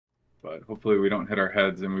but hopefully we don't hit our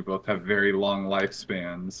heads and we both have very long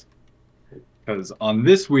lifespans. Because on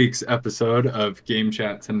this week's episode of Game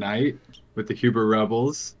Chat Tonight with the Huber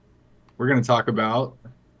Rebels, we're going to talk about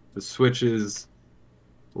the Switch's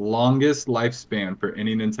longest lifespan for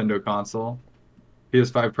any Nintendo console,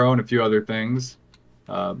 PS5 Pro, and a few other things.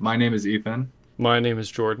 My name is Ethan. My name is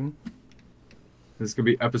Jordan. This is going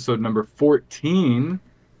to be episode number 14.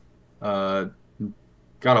 Got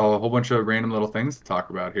a whole bunch of random little things to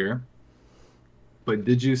talk about here. But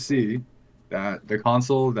did you see that the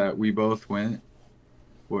console that we both went,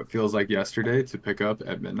 what feels like yesterday, to pick up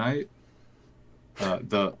at midnight,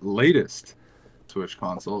 the latest Switch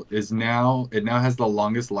console it now has the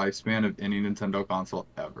longest lifespan of any Nintendo console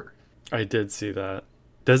ever. I did see that.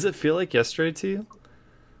 Does it feel like yesterday to you?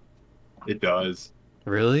 It does.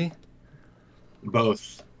 Really?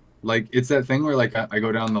 Both. Like, it's that thing where, like, I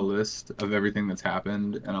go down the list of everything that's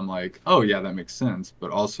happened, and I'm like, oh, yeah, that makes sense.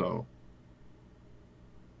 But also,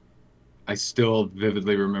 I still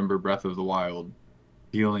vividly remember Breath of the Wild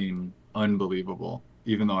feeling unbelievable,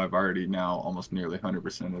 even though I've already now almost nearly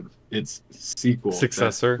 100%ed its sequel.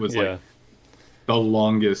 Successor? Was, Yeah. like, the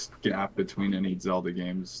longest gap between any Zelda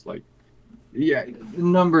games. Like, yeah,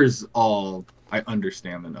 numbers all... I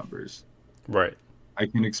understand the numbers. Right. I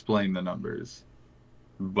can explain the numbers.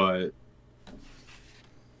 But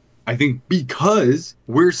I think because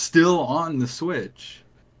we're still on the Switch,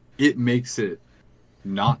 it makes it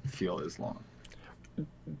not feel as long.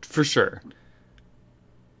 For sure.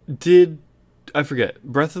 I forget,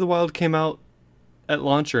 Breath of the Wild came out at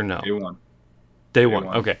launch or no? Day one. Day one.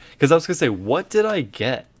 Okay. Because I was going to say, what did I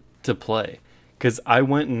get to play? Because I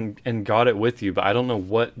went and got it with you, but I don't know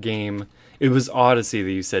what game. It was Odyssey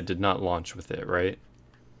that you said did not launch with it, right?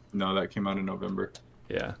 No, that came out in November.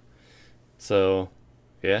 Yeah. So,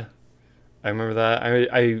 yeah. I remember that.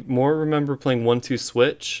 I more remember playing 1-2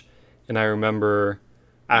 Switch, and I remember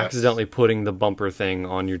accidentally putting the bumper thing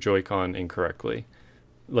on your Joy-Con incorrectly.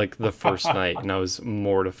 Like the first night, and I was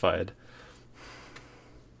mortified.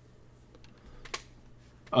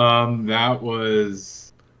 That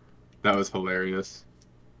was hilarious.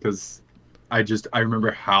 Because I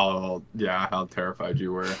remember how terrified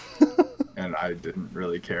you were. And I didn't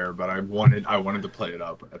really care, but I wanted to play it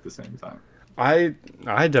up at the same time. I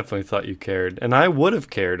definitely thought you cared, and I would have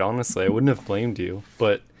cared, honestly. I wouldn't have blamed you,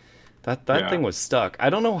 but that thing was stuck. I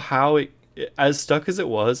don't know how as stuck as it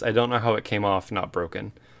was, I don't know how it came off not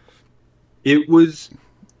broken. It was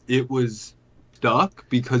stuck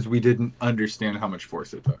because we didn't understand how much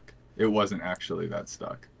force it took. It wasn't actually that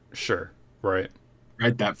stuck. Sure, right.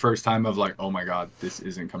 Right, that first time of like, oh my god, this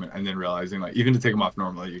isn't coming, and then realizing like even to take them off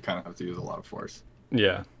normally, you kind of have to use a lot of force.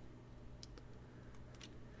 Yeah.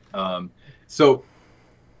 So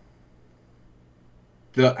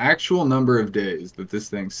the actual number of days that this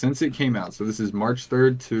thing, since it came out, so this is March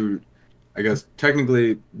 3rd to, I guess,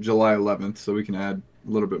 technically July 11th, so we can add a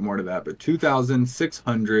little bit more to that, but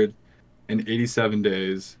 2,687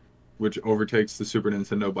 days, which overtakes the Super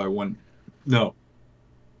Nintendo by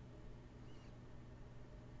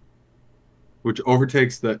which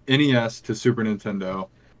overtakes the NES to Super Nintendo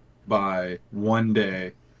by 1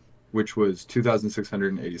 day, which was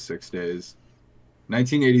 2,686 days,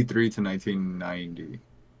 1983 to 1990.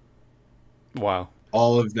 Wow.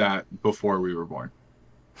 All of that before we were born.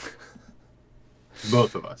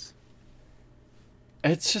 Both of us.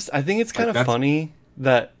 It's just, I think it's kind of funny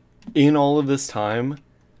that in all of this time,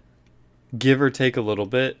 give or take a little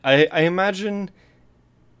bit, I imagine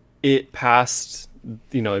it passed,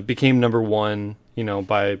 it became number one,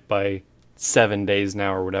 by 7 days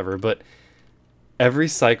now or whatever, but every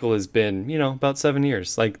cycle has been, about 7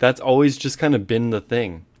 years. Like, that's always just kind of been the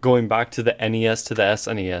thing. Going back to the NES to the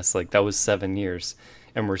SNES, like, that was 7 years,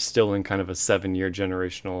 and we're still in kind of a 7-year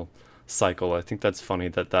generational cycle. I think that's funny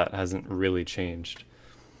that hasn't really changed.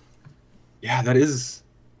 Yeah, that is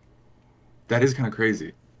kind of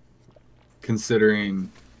crazy,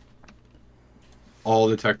 considering all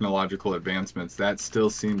the technological advancements. That still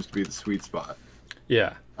seems to be the sweet spot.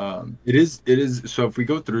 Yeah. It is. So if we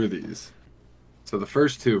go through these, so the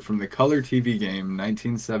first two, from the color TV game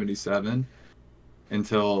 1977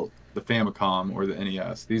 until the Famicom or the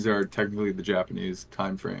NES, these are technically the Japanese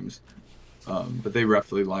time frames, but they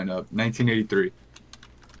roughly line up. 1983.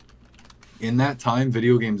 In that time,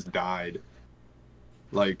 video games died.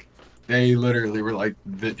 Like, they literally were like,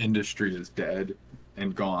 the industry is dead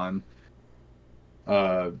and gone.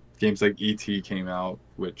 Games like E.T. came out,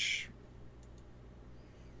 which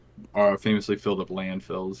are famously filled up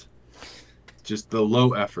landfills. Just the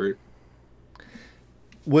low effort.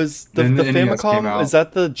 Was the Then the NES came Famicom, out. is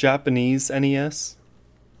that the Japanese NES?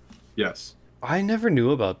 Yes. I never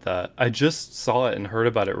knew about that. I just saw it and heard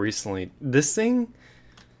about it recently. This thing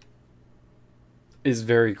is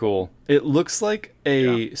very cool. It looks like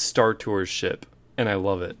Yeah, a Star Tours ship, and I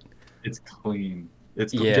love it. it's clean.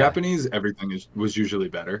 Yeah. Japanese. Everything was usually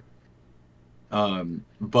better.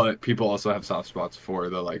 But people also have soft spots for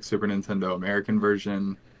the like Super Nintendo American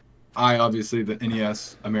version. I obviously the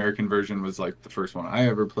NES American version was like the first one I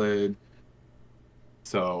ever played.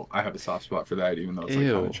 So I have a soft spot for that, even though it's like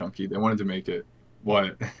kind of Ew. chunky. They wanted to make it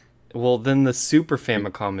what? Well, then the Super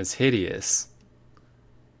Famicom is hideous.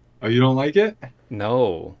 Oh, you don't like it?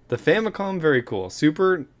 No. The Famicom, very cool.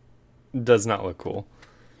 Super does not look cool.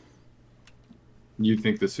 You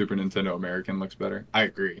think the Super Nintendo American looks better? I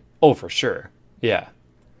agree. Oh, for sure. Yeah.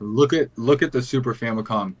 Look at the Super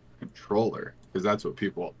Famicom controller, because that's what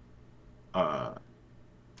people uh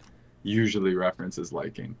usually reference as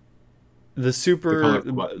liking. The The Super,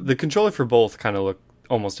 colorful button. the controller for both kind of look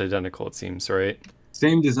almost identical, it seems, right?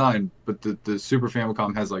 Same design, but the Super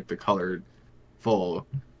Famicom has like the colored full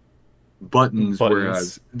buttons, Buttons.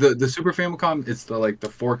 whereas the Super Famicom, it's the like the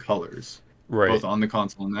four colors, both Right. on the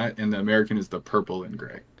console and the American is the purple and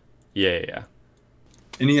gray. Yeah, yeah, yeah.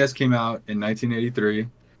 NES came out in 1983.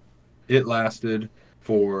 It lasted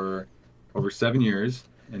for over 7 years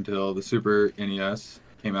until the Super NES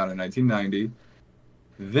came out in 1990.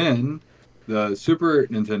 Then the Super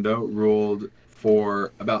Nintendo ruled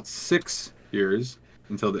for about 6 years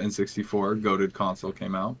until the N64 goated console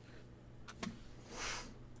came out.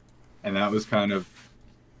 And that was kind of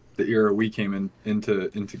the era we came into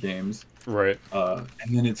games. Right. And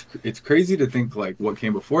then it's crazy to think like what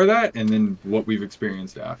came before that and then what we've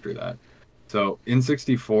experienced after that. So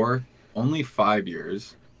N64, only 5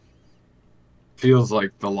 years. Feels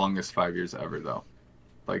like the longest 5 years ever though.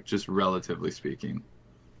 Like just relatively speaking.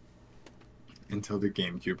 Until the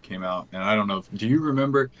GameCube came out. And I don't know do you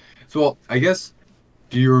remember well, I guess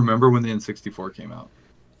do you remember when the N64 came out?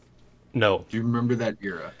 No. Do you remember that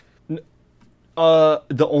era?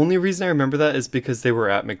 The only reason I remember that is because they were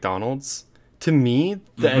at McDonald's. To me,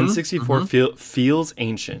 the Mm-hmm. N64 Mm-hmm. feels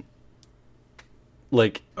ancient.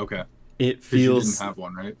 Like Okay. it Because you didn't feels have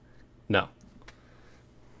one, right? no.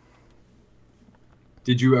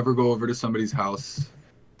 Did you ever go over to somebody's house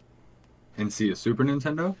and see a Super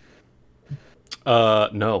Nintendo?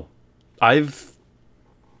 No. I've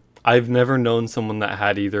I've never known someone that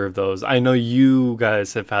had either of those. I know you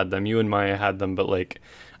guys have had them. You and Maya had them, but like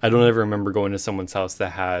I don't ever remember going to someone's house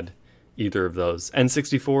that had either of those.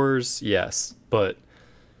 N64s, yes, but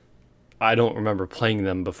I don't remember playing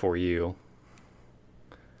them before you.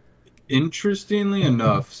 Interestingly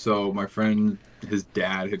enough, so my friend, his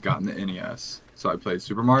dad had gotten the NES. So I played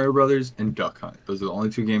Super Mario Brothers and Duck Hunt. Those are the only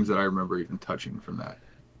two games that I remember even touching from that.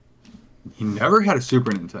 He never had a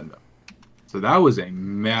Super Nintendo. So that was a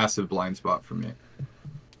massive blind spot for me.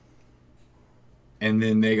 And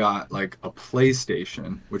then they got like a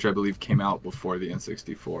PlayStation, which I believe came out before the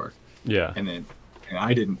N64. Yeah. And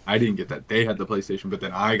I didn't get that. They had the PlayStation, but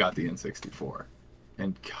then I got the N64.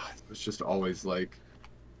 And God, it was just always like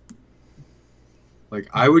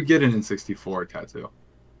I would get an N64 tattoo.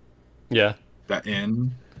 Yeah. That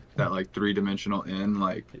N, that like three-dimensional N,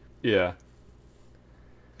 like, Yeah.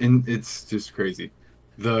 and it's just crazy.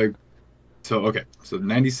 The so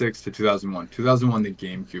 96 to 2001. 2001 the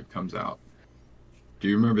GameCube comes out. Do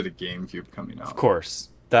you remember the GameCube coming Of out? course.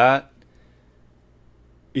 That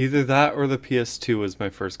either that or the PS2 was my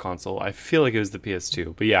first console. I feel like it was the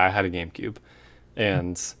PS2, but yeah, I had a GameCube.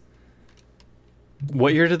 And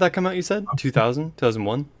what year did that come out, you said? 2000?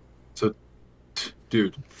 2001? So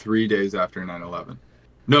dude, 3 days after 9/11.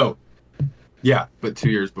 No. Yeah, but 2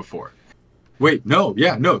 years before. Wait, no.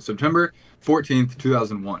 Yeah, no. September 14th,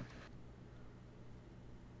 2001.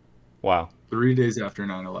 Wow. 3 days after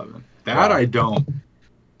 9/11. That Wow. I don't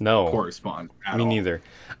No. correspond at Me all. neither.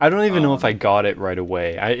 I don't even know if I Um, got it right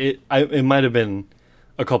away. It might have been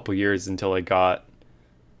a couple years until I got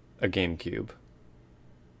a GameCube.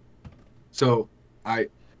 So I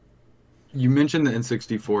you mentioned the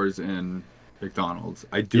N64s in McDonald's.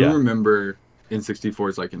 I do Yeah. remember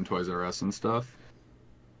N64s like in Toys R Us and stuff,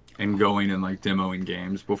 and going and like demoing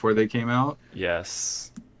games before they came out.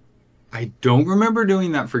 Yes. I don't remember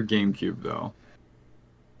doing that for GameCube though.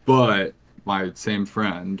 But my same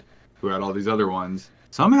friend who had all these other ones,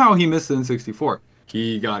 somehow he missed the N64.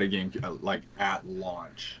 He got a GameCube like at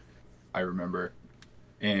launch, I remember.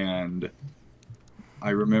 And I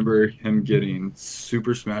remember him getting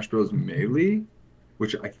Super Smash Bros. Melee,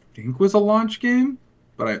 which I think was a launch game,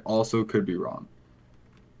 but I also could be wrong.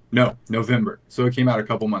 No, November. So it came out a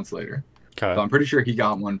couple months later. So Okay. I'm pretty sure he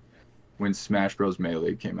got one when Smash Bros.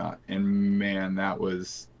 Melee came out. And man,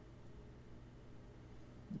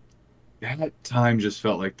 that time just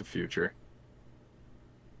felt like the future.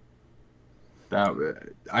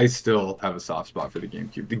 That I still have a soft spot for the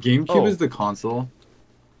GameCube. The GameCube Oh, is the console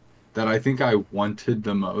that I think I wanted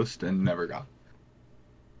the most and never got.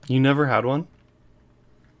 you never had one?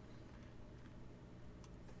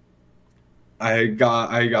 I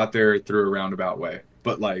got there through a roundabout way.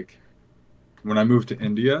 But like when I moved to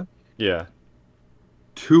India, Yeah.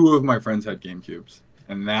 two of my friends had GameCubes,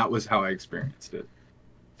 and that was how I experienced it.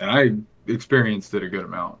 And I experienced it a good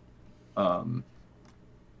amount. Um,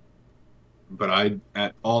 but I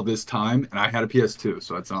at all this time, and I had a PS2,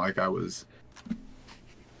 so it's not like I was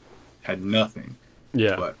had nothing.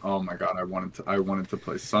 Yeah. But oh my god, I wanted to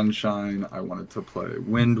play Sunshine, I wanted to play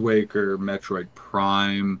Wind Waker, Metroid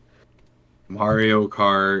Prime, Mario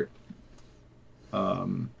Kart.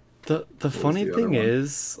 The What was funny the other thing one?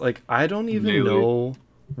 is, like, I don't even Nearly know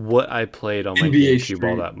what I played on my NBA GameCube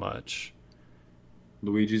all Street, that much.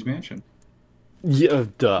 Luigi's Mansion, Yeah,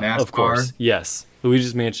 duh, of NASCAR, course. Yes.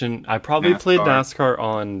 Luigi's Mansion. I probably played NASCAR. NASCAR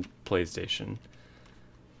on PlayStation.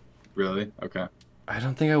 Really? Okay. I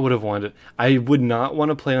don't think I would have wanted it. I would not want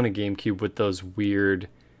to play on a GameCube with those weird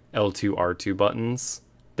L2 R2 buttons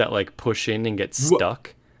that like push in and get What,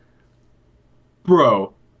 stuck.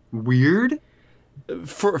 bro? Weird.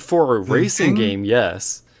 For a The racing thing, game,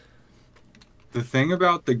 yes. the thing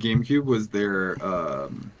about the GameCube was their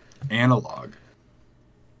analog,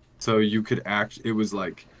 so you could act. It was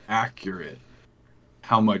like accurate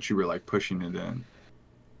how much you were like pushing it in.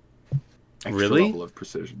 Extra Really? level of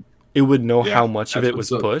precision. It would know how Yeah, much of that's it what's was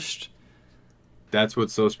so pushed. that's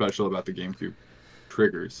what's so special about the GameCube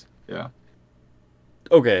triggers. Yeah.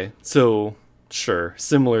 Okay, so sure,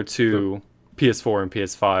 similar So, to PS4 and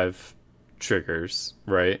PS5 triggers,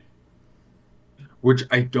 right? which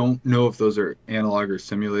I don't know if those are analog or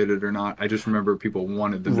simulated or not. I just remember people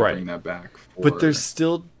wanted them to bring Right. that back But there's for.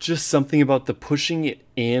 still just something about the pushing it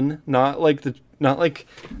in, not like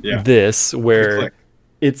Yeah, this the where click.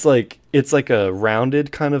 it's like a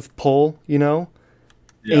rounded kind of pull,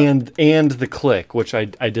 Yeah. and the click, which I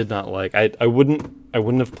did not like. I wouldn't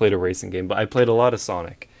have played a racing game, but I played a lot of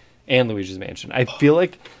Sonic and Luigi's Mansion. I feel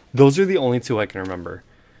like those are the only two I can remember.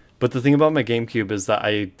 But the thing about my GameCube is that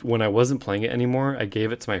when I wasn't playing it anymore, I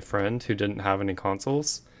gave it to my friend who didn't have any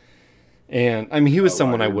consoles. And I mean, he was Oh, wow,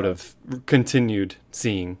 someone I you're would right. have continued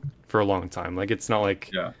seeing for a long time. Like it's not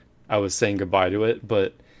like Yeah. I was saying goodbye to it,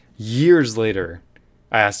 but years later,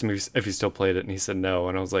 I asked him if he still played it, and he said no.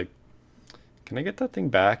 And I was like, "Can I get that thing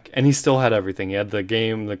back?" And he still had everything. He had the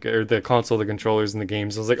game, the console, the controllers, and the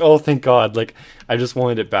games. I was like, "Oh, thank God!" Like I just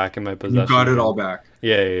wanted it back in my You possession got it again. all back.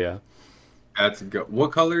 Yeah, yeah, yeah. That's good.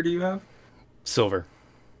 What color do you have? Silver.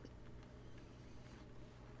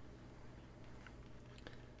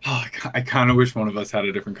 Oh, I kind of wish one of us had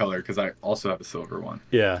a different color because I also have a silver one.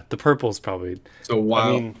 Yeah, the purple's probably. So I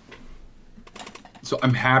while mean, so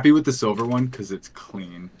I'm happy with the silver one because it's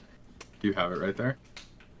clean. Do you have it right there?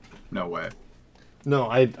 No way. no,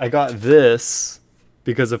 I got this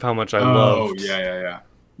because of how much I Oh, loved yeah, yeah, yeah.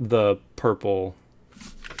 the purple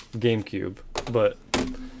GameCube, but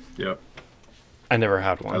Yep. I never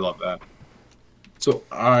had I one. love that. So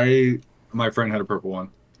my friend had a purple one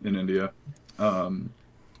in India. Um,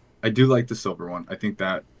 I do like the silver one. I think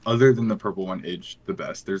that other than the purple one aged the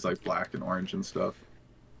best. There's like black and orange and stuff.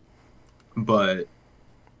 But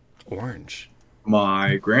Orange.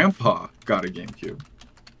 my grandpa got a GameCube,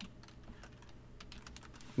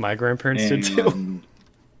 My grandparents did too. and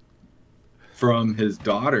from his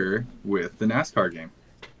daughter with the NASCAR game.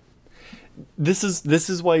 This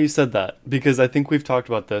is why you said that, because I think we've talked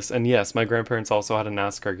about this, and yes, my grandparents also had a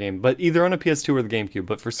NASCAR game, but either on a PS2 or the GameCube,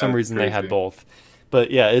 but for some That's reason they had crazy. both.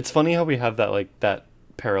 But yeah, it's funny how we have that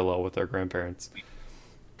parallel with our grandparents.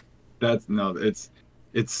 That's no, it's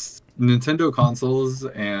Nintendo consoles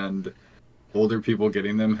and older people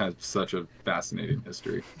getting them have such a fascinating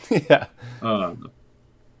history. Yeah. Um,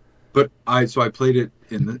 but I played it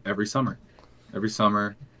every summer. Every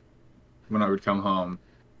summer when I would come home,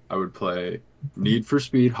 I would play Need for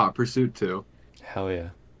Speed Hot Pursuit 2 Hell yeah.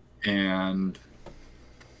 and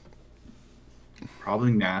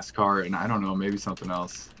probably NASCAR and I don't know, maybe something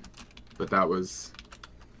else. But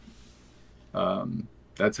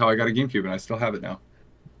that's how I got a GameCube and I still have it now.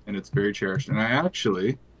 And it's very cherished. And I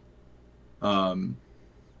actually um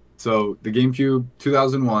so the GameCube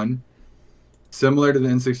 2001, similar to the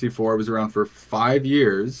N64, was around for 5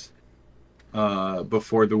 years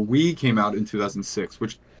before the Wii came out in 2006,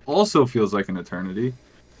 which also feels like an eternity.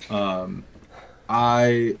 Um,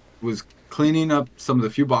 I was cleaning up some of the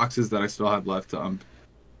few boxes that I still had left to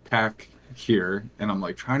unpack here, and I'm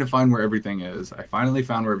like trying to find where everything is. I finally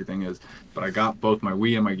found where everything is, but I got both my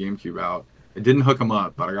Wii and my GameCube out. I didn't hook them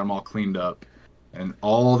up, but I got them all cleaned up, and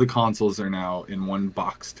all the consoles are now in one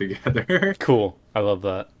box together. Cool. I love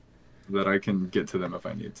that. That I can get to them if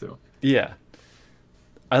I need to. Yeah.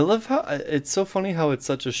 I love how it's so funny how it's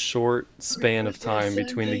such a short span of time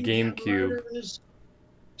between the GameCube.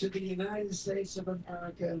 To the United States of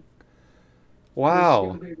America.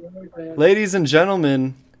 Wow. Really ladies and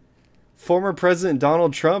gentlemen, former President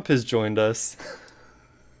Donald Trump has joined us.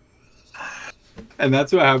 And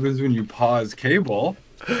that's what happens when you pause cable,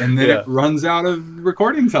 and then it runs out of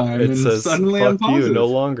recording time, and says, suddenly fuck unpauses. You, no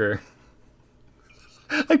longer.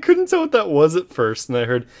 I couldn't tell what that was at first, and I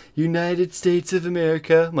heard United States of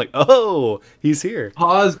America. I'm like, oh, he's here.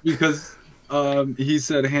 Pause because he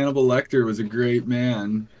said Hannibal Lecter was a great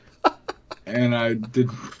man. And I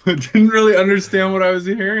didn't really understand what I was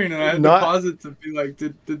hearing, and I had to pause it to be like,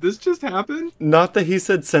 did this just happen? Not that he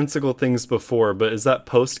said sensical things before, but is that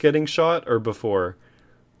post getting shot or before?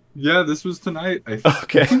 Yeah, this was tonight. I think.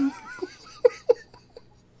 Okay.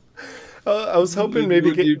 I was hoping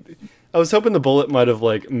I was hoping the bullet might have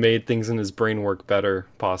like made things in his brain work better,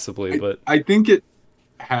 possibly. But I think it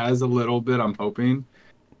has a little bit. I'm hoping,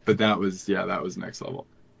 but that was next level.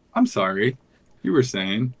 I'm sorry, you were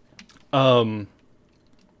saying. The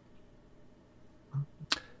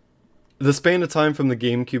span of time from the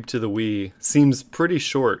GameCube to the Wii seems pretty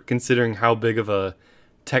short considering how big of a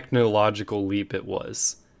technological leap it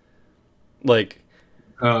was. Like,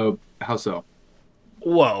 how so?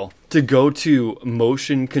 Well, to go to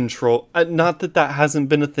motion control, not that hasn't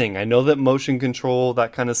been a thing. I know that motion control,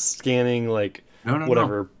 that kind of scanning, like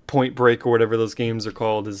whatever, Point Break or whatever those games are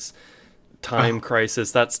called, is Time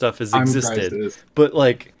Crisis, that stuff has existed. But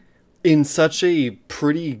like, in such a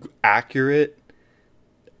pretty accurate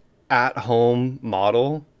at-home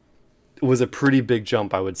model, it was a pretty big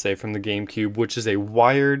jump, I would say, from the GameCube, which is there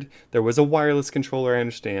was a wireless controller, I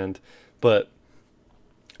understand, but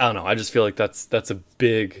I don't know, I just feel like that's a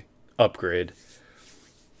big upgrade.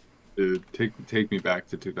 Dude, take me back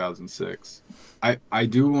to 2006. I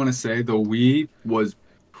do want to say the Wii was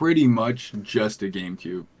pretty much just a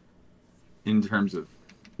GameCube in terms of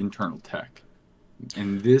internal tech.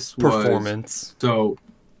 And this performance. So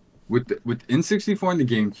with N64 and the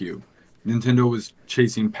GameCube, Nintendo was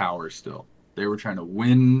chasing power still. They were trying to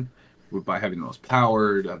win by having the most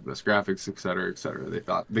power, the best graphics, etc., etc. They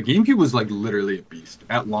thought the GameCube was like literally a beast.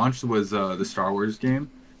 At launch was the Star Wars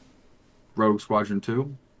game, Rogue Squadron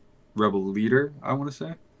 2, Rebel Leader, I want to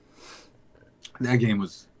say. That game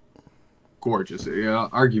was gorgeous. It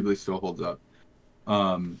arguably still holds up.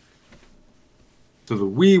 So the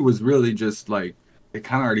Wii was really just like, it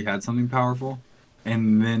kind of already had something powerful,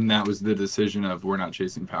 and then that was the decision of we're not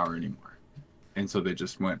chasing power anymore, and so they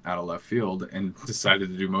just went out of left field and decided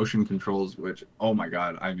to do motion controls, which, oh my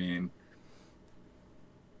god, I mean,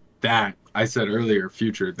 that I said earlier,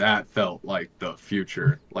 future, that felt like the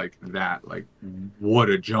future, like that, like what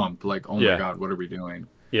a jump, like oh my god, what are we doing?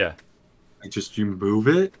 Yeah, like just you move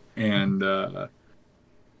it, and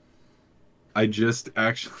I just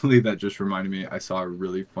actually, that just reminded me, I saw a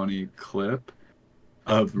really funny clip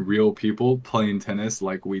of real people playing tennis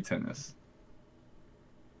like Wii tennis.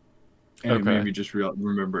 And it made me just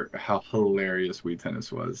remember how hilarious Wii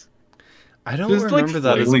tennis was. I don't remember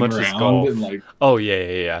that as much as golf. Like, oh,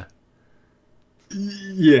 yeah.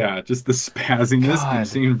 Yeah, just the spazziness and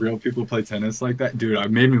seeing real people play tennis like that. Dude, it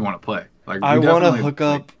made me want to play. Like, I want to hook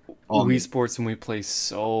up Wii Sports and we play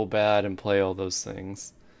so bad and play all those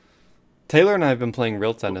things. Taylor and I have been playing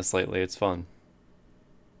real tennis lately. It's fun.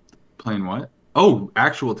 Playing what? Oh,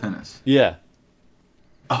 actual tennis. Yeah.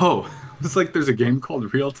 Oh, it's like there's a game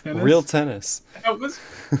called Real Tennis. Real Tennis. That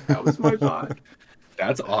was my thought.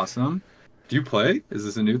 That's awesome. Do you play? Is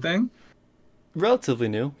this a new thing? Relatively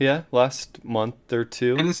new, yeah. Last month or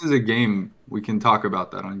two. And this is a game. We can talk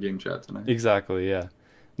about that on Game Chat tonight. Exactly, yeah.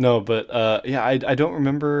 No, but yeah, I don't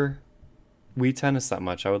remember Wii Tennis that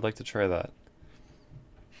much. I would like to try that.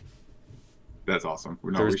 That's awesome.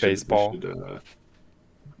 There's baseball.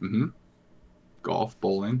 Golf,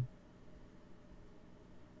 bowling.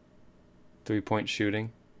 3-point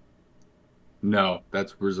shooting. No,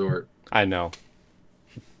 that's Resort. I know.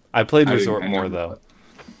 I played Resort more though.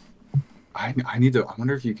 I need to. I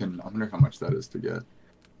wonder if you can. I wonder how much that is to get.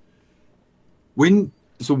 When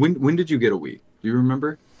did you get a Wii? Do you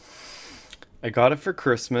remember? I got it for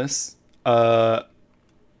Christmas. It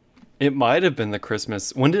might have been the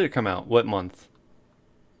Christmas. When did it come out? What month?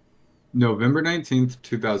 November 19th,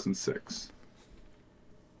 2006.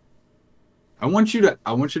 I want you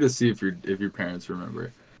to see if your parents remember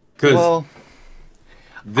it. Well,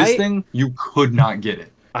 This thing, you could not get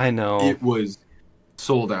it. I know. It was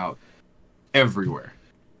sold out everywhere.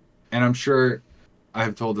 And I'm sure I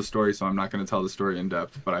have told the story, so I'm not going to tell the story in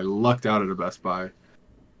depth, but I lucked out at a Best Buy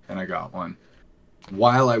and I got one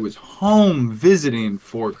while I was home visiting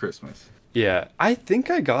for Christmas. Yeah, I think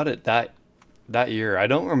I got it that year. I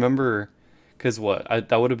don't remember, because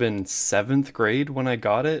that would have been 7th grade when I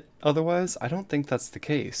got it. Otherwise, I don't think that's the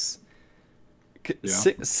case. Yeah.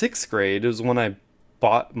 6th grade is when I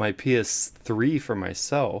bought my PS3 for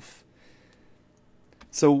myself.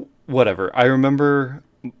 So whatever. I remember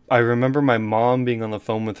my mom being on the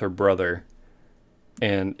phone with her brother,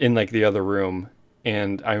 and in like the other room,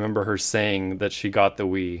 and I remember her saying that she got the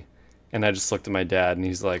Wii, and I just looked at my dad, and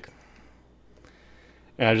he's like.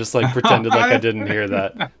 And I just like pretended like I didn't hear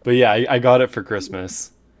that. But yeah, I got it for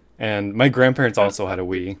Christmas. And my grandparents also had a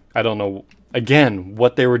Wii. I don't know, again,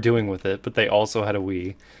 what they were doing with it, but they also had a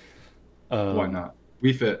Wii. Why not?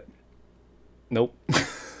 Wii Fit. Nope.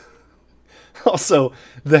 Also,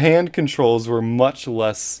 the hand controls were much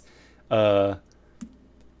less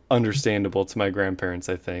understandable to my grandparents,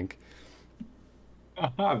 I think.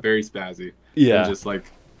 Very spazzy. Yeah. Just like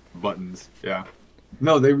buttons. Yeah.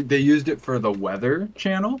 No, they used it for the weather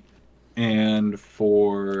channel and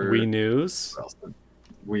for Wii News.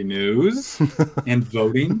 Wii News and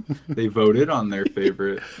voting. They voted on their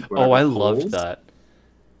favorite. Oh, I loved that.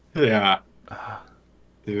 Yeah.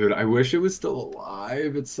 Dude, I wish it was still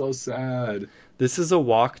alive. It's so sad. This is a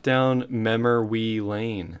walk down memory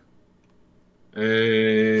lane.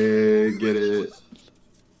 Hey, get it.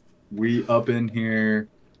 We up in here.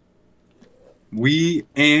 We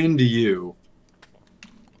and you.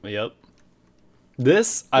 Yep.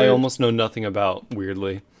 This I almost know nothing about,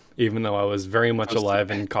 weirdly, even though I was very much alive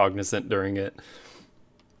and cognizant during it.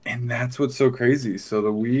 And that's what's so crazy. So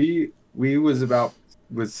the Wii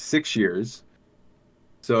was 6 years.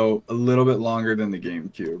 So a little bit longer than the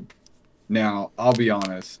GameCube. Now, I'll be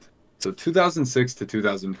honest. So 2006 to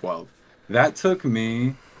 2012. That took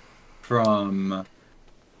me from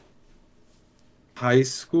high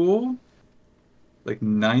school, like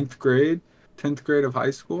 9th grade, 10th grade of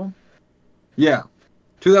high school. Yeah.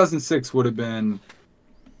 2006 would have been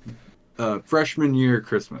freshman year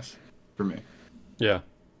Christmas for me. Yeah.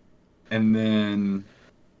 And then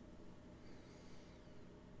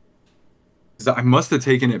I must have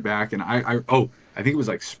taken it back, and I think it was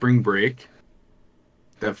like spring break.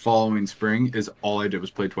 That following spring is all I did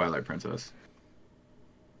was play Twilight Princess.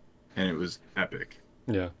 And it was epic.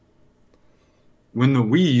 Yeah. When the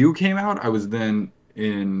Wii U came out, I was then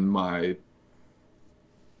in my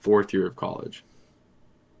 4th year of college.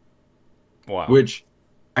 Wow. Which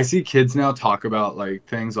I see kids now talk about like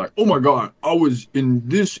things like, "Oh my God, I was in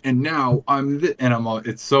this and now I'm this," and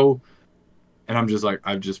I'm just like,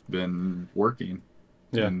 I've just been working.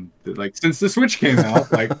 Yeah. And like since the Switch came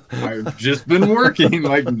out, like I've just been working.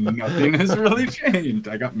 Like nothing has really changed.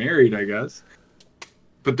 I got married, I guess.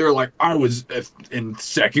 But they're like, I was in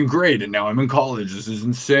 2nd grade and now I'm in college. This is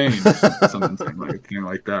insane. Something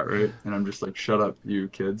like that, right? And I'm just like, shut up, you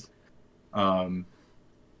kids. But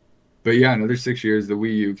yeah, another 6 years, the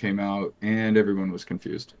Wii U came out and everyone was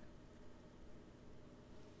confused.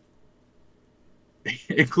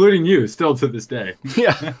 Including you, still to this day.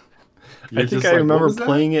 Yeah. I think I remember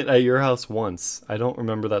playing it at your house once. I don't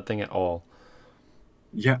remember that thing at all.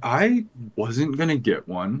 Yeah, I wasn't going to get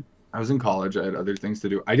one. I was in college. I had other things to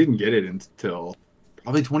do. I didn't get it until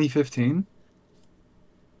probably 2015.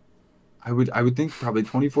 I would think probably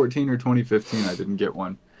 2014 or 2015 I didn't get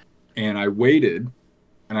one. And I waited,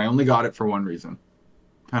 and I only got it for one reason.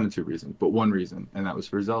 Kind of two reasons, but one reason, and that was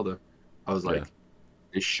for Zelda. I was like,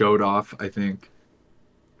 They showed off, I think,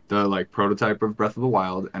 the like prototype of Breath of the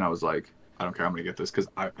Wild, and I was like, I don't care, I'm going to get this because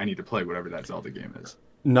I need to play whatever that Zelda game is.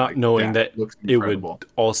 Not like, knowing that it would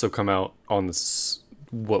also come out on this,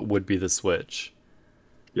 what would be the Switch.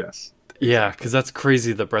 Yes. Yeah, because that's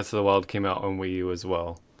crazy that Breath of the Wild came out on Wii U as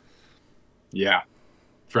well. Yeah.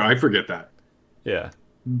 I forget that. Yeah.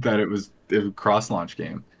 That it was a cross-launch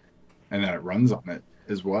game and that it runs on it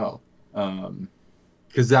as well.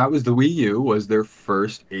 Because that was the Wii U was their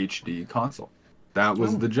first HD console. That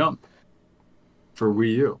was the jump for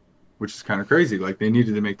Wii U, which is kind of crazy. Like, they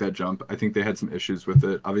needed to make that jump. I think they had some issues with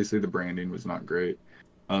it. Obviously, the branding was not great.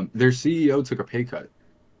 Their CEO took a pay cut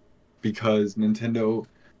because Nintendo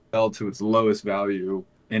fell to its lowest value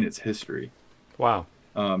in its history. Wow.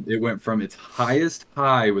 It went from its highest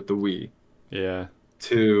high with the Wii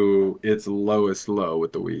to its lowest low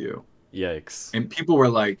with the Wii U. Yikes. And people were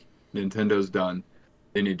like, Nintendo's done.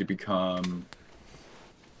 They need to become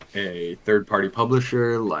a third-party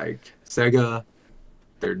publisher like Sega.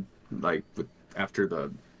 They're like with after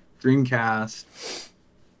the Dreamcast,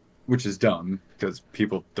 which is dumb because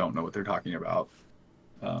people don't know what they're talking about.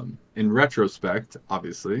 In retrospect,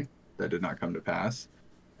 obviously, that did not come to pass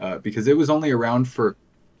because it was only around for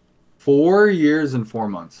 4 years and 4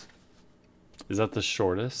 months. Is that the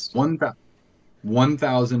shortest?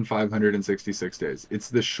 1,566 days. It's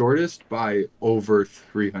the shortest by over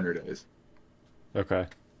 300 days. Okay.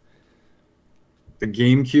 The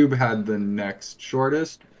GameCube had the next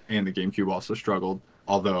shortest, and the GameCube also struggled.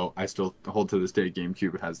 Although I still hold to this day,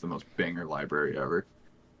 GameCube has the most banger library ever.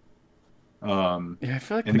 Yeah, I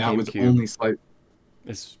feel like and the that GameCube was only slight.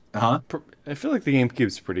 is. Huh? I feel like the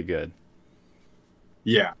GameCube's pretty good.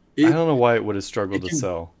 Yeah. I don't know why it would have struggled to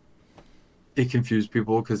sell. It confused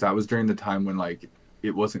people because that was during the time when like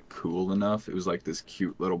it wasn't cool enough. It was like this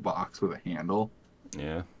cute little box with a handle.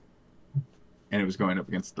 Yeah. And it was going up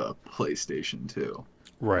against the PlayStation 2.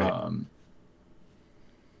 Right.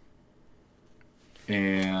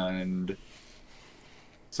 And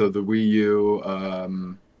so the Wii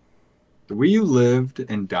U lived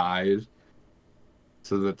and died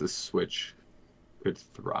so that the Switch could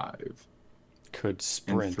thrive. Could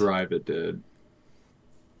sprint. And thrive it did.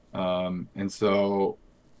 And so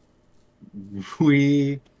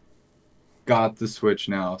we got the Switch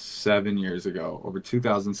now 7 years ago, over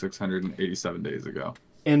 2,687 days ago.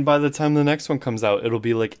 And by the time the next one comes out, it'll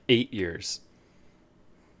be like 8 years.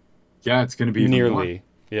 Yeah, it's going to be nearly. More.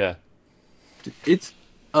 Yeah. It's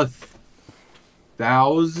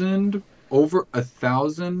 1,000, over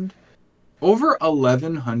 1,000, over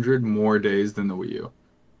 1,100 more days than the Wii U.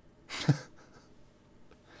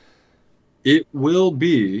 It will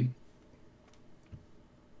be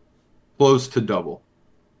close to double.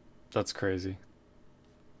 That's crazy.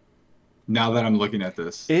 Now that I'm looking at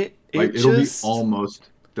this, it'll be almost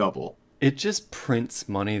double. It just prints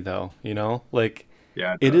money, though. You know, like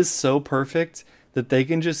yeah, it is so perfect that they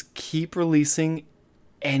can just keep releasing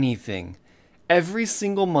anything every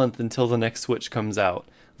single month until the next Switch comes out.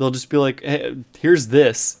 They'll just be like, "Hey, here's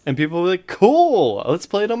this," and people will be like, "Cool, let's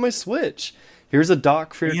play it on my Switch. Here's a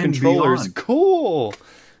dock for your controllers. Beyond. Cool."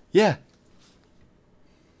 Yeah.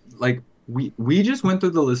 Like we just went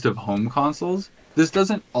through the list of home consoles. This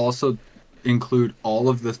doesn't also include all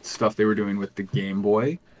of the stuff they were doing with the Game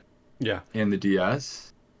Boy. Yeah. And the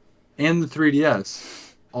DS and the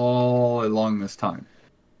 3DS all along this time.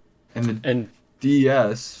 And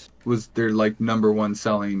DS was their like number one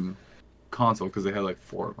selling console because they had like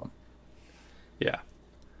 4 of them. Yeah.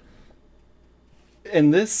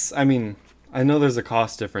 And this, I mean, I know there's a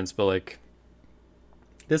cost difference, but like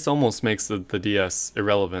this almost makes the DS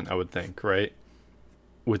irrelevant, I would think, right?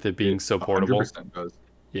 With it being so portable. 100% does.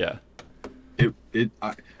 Yeah.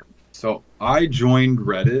 So I joined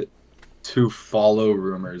Reddit to follow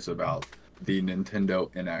rumors about the Nintendo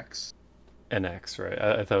NX. NX, right?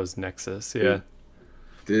 I thought it was Nexus. Yeah.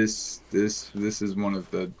 This is one of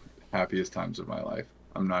the happiest times of my life.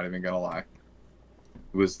 I'm not even gonna lie.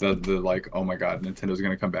 It was the like, oh my god, Nintendo's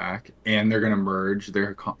gonna come back and they're gonna merge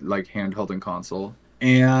their like handheld and console,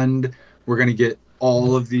 and we're gonna get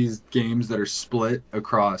all of these games that are split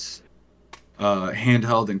across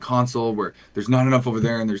handheld and console, where there's not enough over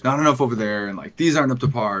there and there's not enough over there, and like these aren't up to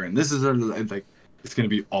par, and this is like it's gonna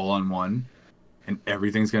be all on one, and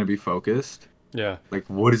everything's gonna be focused. Yeah. Like,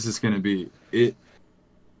 what is this gonna be?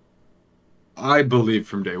 I believe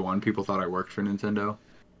from day one people thought I worked for Nintendo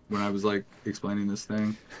when I was like explaining this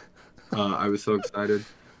thing. I was so excited,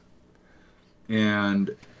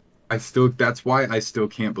 and that's why I still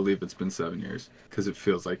can't believe it's been 7 years, because it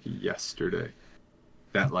feels like yesterday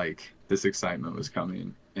that like this excitement was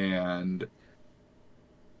coming, and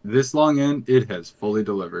this long in, it has fully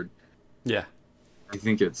delivered. Yeah. I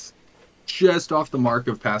think it's just off the mark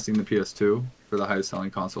of passing the PS2 for the highest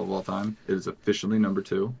selling console of all time. It is officially number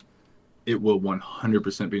 2. It will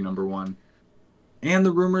 100% be number 1. And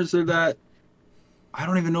the rumors are that I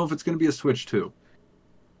don't even know if it's going to be a Switch 2.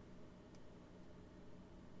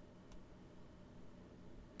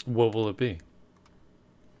 What will it be?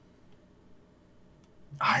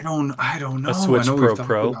 I don't know. A Switch I know Pro we've talked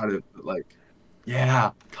Pro? about it, but like,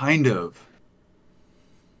 yeah, kind of.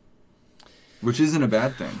 Which isn't a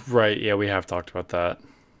bad thing. Right, yeah, we have talked about that.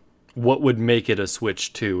 What would make it a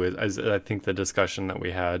Switch 2 is I think the discussion that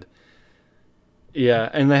we had. Yeah,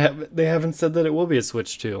 and they haven't said that it will be a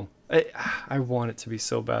Switch 2. I want it to be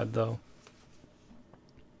so bad, though.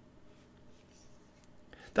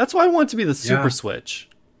 That's why I want it to be the Super Switch.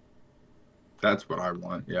 That's what I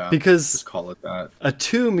want, yeah. Because just call it that. A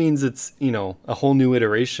 2 means it's, a whole new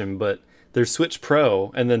iteration, but there's Switch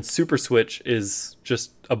Pro, and then Super Switch is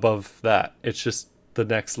just above that. It's just the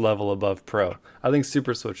next level above Pro. I think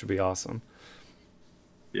Super Switch would be awesome.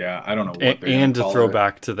 Yeah, I don't know what they're gonna And to call throw it.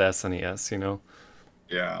 back to the SNES, you know?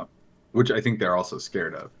 Yeah, which I think they're also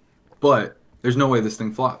scared of. But there's no way this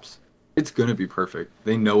thing flops. It's gonna be perfect.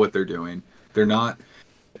 They know what they're doing. They're not.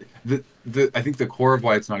 I think the core of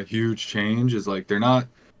why it's not a huge change is like they're not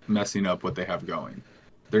messing up what they have going.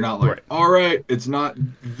 They're not like, Right. all right, it's not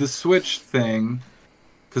the Switch thing,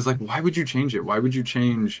 because like, why would you change it? Why would you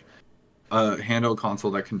change a handheld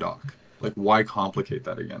console that can dock? Like, why complicate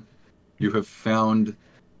that again? You have found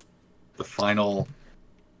the final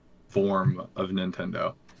form of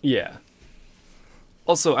Nintendo. Yeah.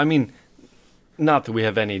 Also, I mean, not that we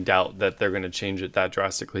have any doubt that they're going to change it that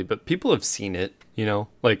drastically, but people have seen it, you know?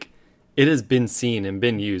 Like, it has been seen and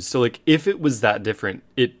been used. So, like, if it was that different,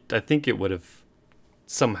 I think it would have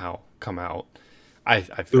somehow come out. I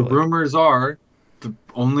feel The rumors are the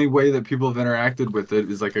only way that people have interacted with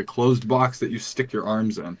it is like a closed box that you stick your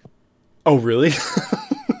arms in. Oh, really?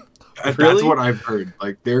 That's Really? what I've heard.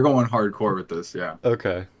 Like they're going hardcore with this, yeah.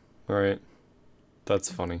 Okay. All right.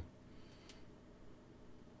 That's funny.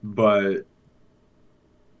 But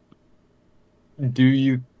do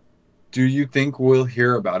you think we'll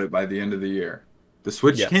hear about it by the end of the year? The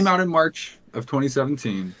Switch came Yes. out in March of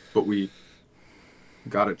 2017, but we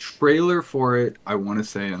got a trailer for it, I want to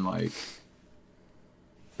say in like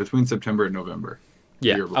between September and November. The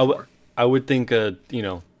Yeah. year before. I would think a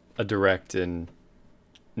direct in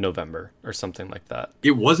November or something like that.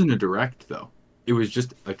 It wasn't a direct though. It was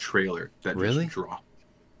just a trailer that Really? just dropped.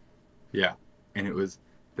 Yeah. And it was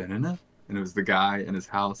and it was the guy in his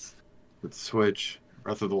house with the Switch,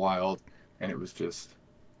 Breath of the Wild, and it was just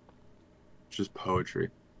poetry.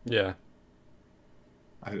 Yeah.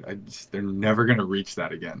 I just they're never gonna reach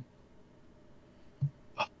that again.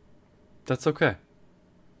 That's okay.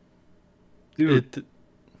 Dude,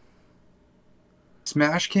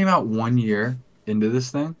 Smash came out 1 year into this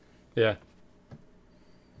thing, Yeah.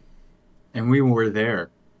 and we were there.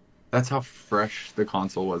 That's how fresh the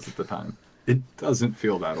console was at the time. It doesn't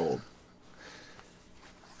feel that old.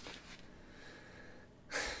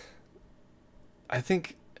 I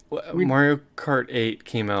think Mario Kart 8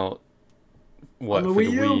 came out On the for the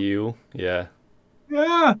Wii U? Wii U? Yeah.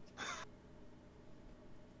 Yeah.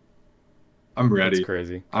 I'm ready. That's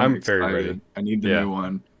crazy. I'm very excited. ready. I need the Yeah. new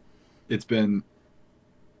one. It's been,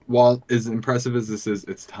 while as impressive as this is,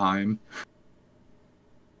 it's time.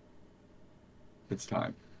 It's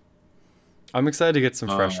time. I'm excited to get some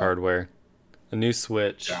fresh hardware. A new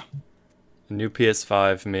Switch. Yeah. A new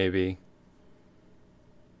PS5 maybe.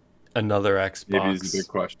 Another Maybe is a Xbox. big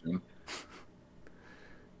question.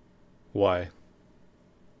 Why?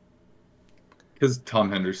 Because Tom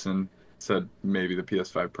Henderson said maybe the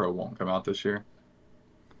PS5 Pro won't come out this year.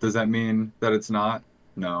 Does that mean that it's not?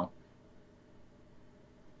 No.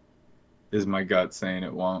 Is my gut saying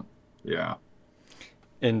it won't? Yeah.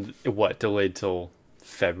 And what, delayed till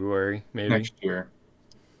February maybe? Next year.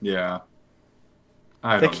 Yeah.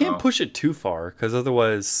 I They don't can't know. push it too far because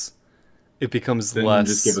otherwise it becomes Then less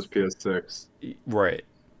just give us PS6. right.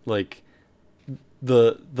 Like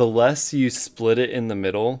the less you split it in the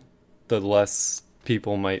middle, the less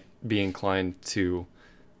people might be inclined to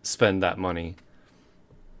spend that money.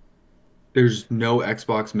 There's no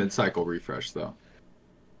Xbox mid-cycle refresh though.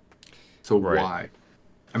 So Right. why?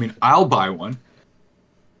 I mean, I'll buy one.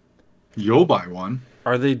 You'll buy one.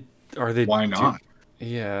 Are they Why not?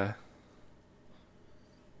 Yeah.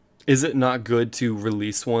 Is it not good to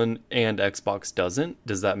release one and Xbox doesn't?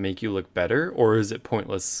 Does that make you look better, or is it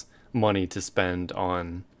pointless money to spend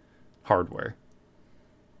on hardware?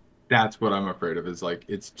 That's what I'm afraid of is like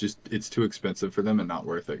it's too expensive for them and not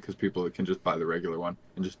worth it because people can just buy the regular one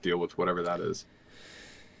and just deal with whatever that is.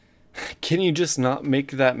 Can you just not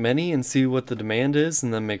make that many and see what the demand is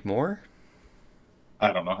and then make more?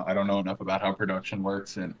 I don't know. I don't know enough about how production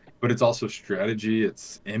works but it's also strategy,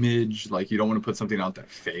 it's image, like you don't want to put something out that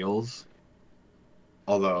fails.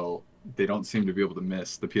 Although they don't seem to be able to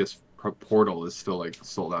miss. The PS Portal is still like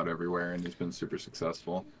sold out everywhere and has been super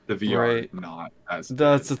successful. The VR Right. not as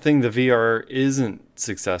That's good. the thing. The VR isn't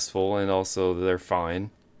successful, and also they're fine,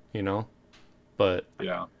 you know. But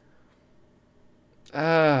Yeah.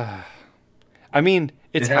 I mean,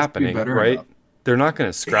 it's It has to be happening, better right? enough. They're not going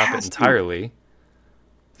to scrap it has to. entirely,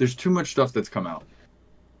 There's too much stuff that's come out.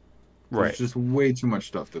 There's right? just way too much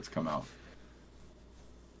stuff that's come out.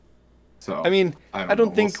 So I mean, I don't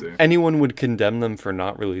know. think We'll see. anyone would condemn them for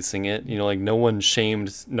not releasing it. You know, like no one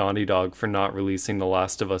shamed Naughty Dog for not releasing The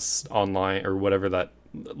Last of Us Online or whatever that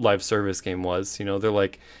live service game was. You know, they're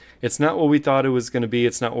like, it's not what we thought it was going to be.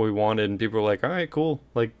 It's not what we wanted. And people are like, all right, cool.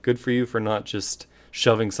 Like, good for you for not just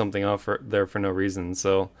shoving something out there for no reason.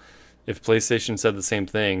 So, if PlayStation said the same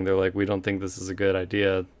thing, they're like, we don't think this is a good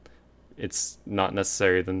idea, it's not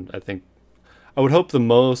necessary, then I would hope the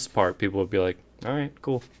most part people would be like, all right,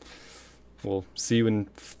 cool. We'll see you in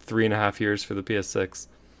 3.5 years for the PS6.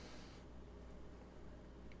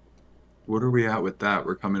 What are we at with that?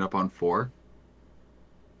 We're coming up on 4?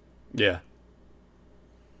 Yeah.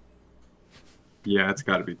 Yeah, it's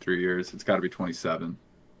got to be 3 years. It's got to be 27.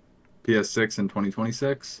 PS6 in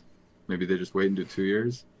 2026? Maybe they just wait and do 2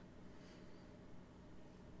 years?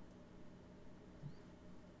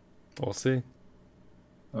 We'll see.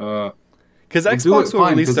 We'll Because do Xbox it will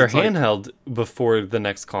fine, release 'cause their it's like- handheld before the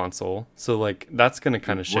next console, so like that's gonna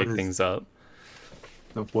kind of shake things up.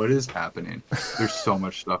 What is happening? There's so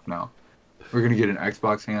much stuff now. We're gonna get an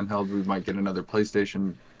Xbox handheld. We might get another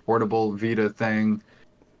PlayStation portable Vita thing.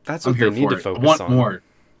 That's I'm what here they need for to it. focus I want on. more.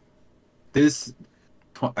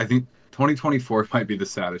 I think 2024 might be the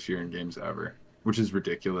saddest year in games ever, which is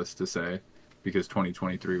ridiculous to say, because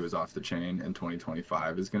 2023 was off the chain and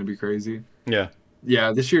 2025 is gonna be crazy. Yeah.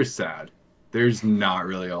 Yeah, this year's sad. There's not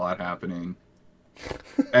really a lot happening.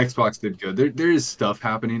 Xbox did good. There is stuff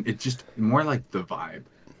happening. It's just more like the vibe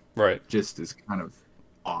Right. just is kind of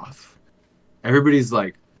off. Everybody's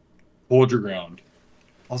like, hold your ground.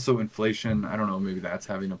 Also, inflation. I don't know. Maybe that's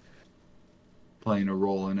playing a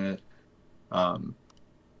role in it.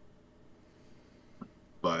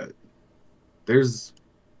 But there's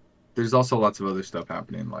also lots of other stuff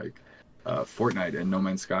happening, like Fortnite and No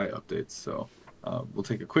Man's Sky updates. So we'll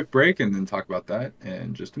take a quick break and then talk about that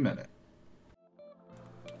in just a minute.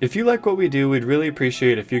 If you like what we do, we'd really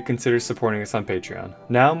appreciate if you consider supporting us on Patreon.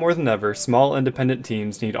 Now more than ever, small independent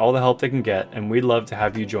teams need all the help they can get, and we'd love to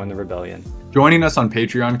have you join the rebellion. Joining us on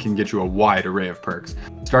Patreon can get you a wide array of perks,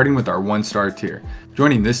 starting with our 1-star tier.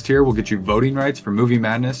 Joining this tier will get you voting rights for Movie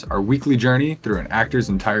Madness, our weekly journey through an actor's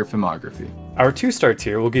entire filmography. Our 2-star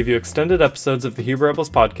tier will give you extended episodes of the Hebrew Rebels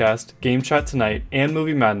podcast, Game Chat Tonight, and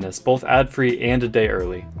Movie Madness, both ad-free and a day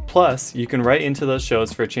early. Plus, you can write into those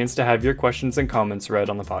shows for a chance to have your questions and comments read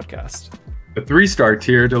on the podcast. The 3-star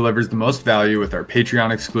tier delivers the most value with our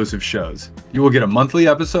Patreon exclusive shows. You will get a monthly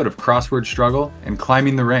episode of Crossword Struggle and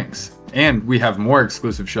Climbing the Ranks. And we have more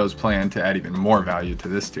exclusive shows planned to add even more value to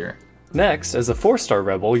this tier. Next, as a 4-star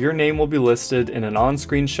Rebel, your name will be listed in an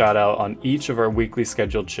on-screen shoutout on each of our weekly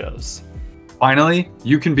scheduled shows. Finally,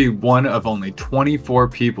 you can be one of only 24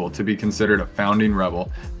 people to be considered a Founding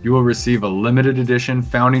Rebel. You will receive a limited edition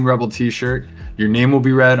Founding Rebel t-shirt. Your name will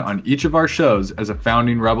be read on each of our shows as a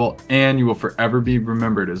Founding Rebel, and you will forever be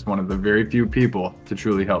remembered as one of the very few people to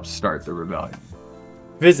truly help start the rebellion.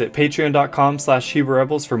 Visit patreon.com/Hebrew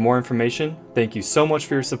Rebels for more information. Thank you so much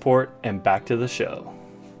for your support, and back to the show.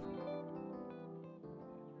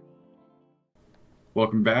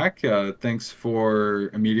 Welcome back. Thanks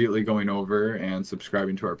for immediately going over and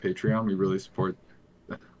subscribing to our Patreon. We really support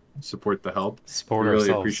the help. Support we really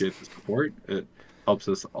ourselves. appreciate the support. It helps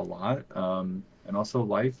us a lot. And also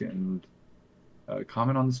like and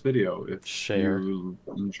comment on this video if Share. you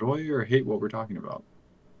enjoy or hate what we're talking about,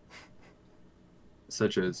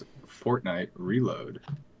 such as Fortnite Reload.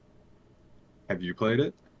 Have you played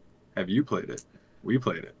it? Have you played it? We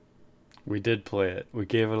played it. We did play it. We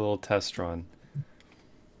gave it a little test run.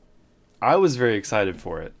 I was very excited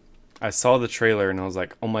for it. I saw the trailer and I was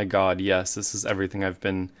like, oh my god, yes, this is everything I've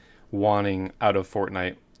been wanting out of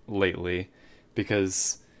Fortnite lately.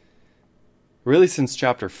 Because really since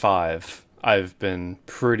Chapter 5, I've been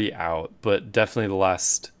pretty out. But definitely the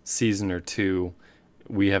last season or two,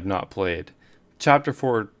 we have not played. Chapter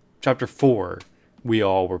 4, we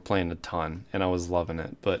all were playing a ton. And I was loving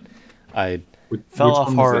it. But I fell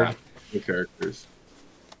off hard. What characters?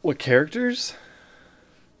 What characters?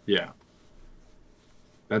 Yeah.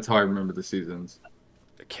 That's how I remember the seasons.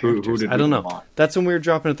 The characters. Who did I don't we know. unlock? That's when we were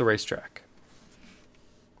dropping at the racetrack.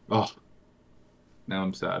 Oh, now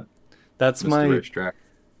I'm sad. That's Missed my the racetrack.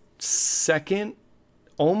 second,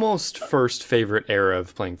 almost first favorite era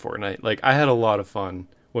of playing Fortnite. Like, I had a lot of fun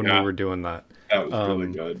when we were doing that. That was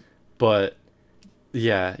really good. But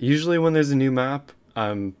yeah, usually when there's a new map,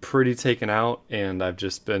 I'm pretty taken out, and I've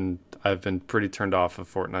been pretty turned off of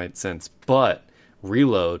Fortnite since. But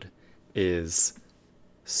Reload is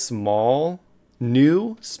small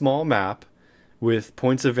map with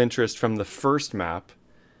points of interest from the first map,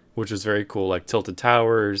 which was very cool, like Tilted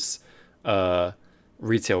Towers,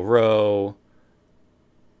 Retail Row,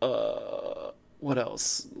 what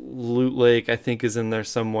else? Loot Lake, I think, is in there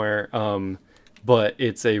somewhere. But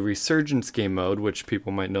it's a resurgence game mode, which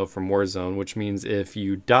people might know from Warzone, which means if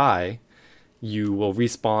you die, you will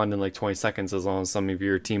respawn in like 20 seconds as long as some of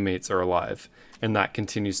your teammates are alive. And that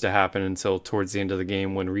continues to happen until towards the end of the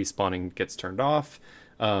game when respawning gets turned off.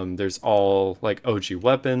 There's all like OG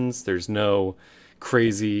weapons. There's no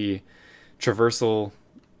crazy traversal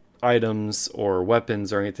items or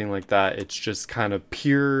weapons or anything like that. It's just kind of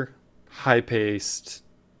pure, high-paced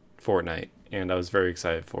Fortnite, and I was very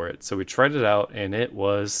excited for it. So we tried it out, and it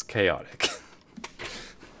was chaotic.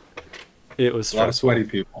 It was a lot of sweaty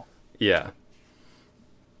people. Yeah.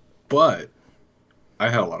 But I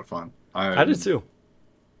had a lot of fun. I did too.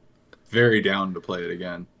 Very down to play it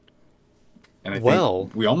again. And I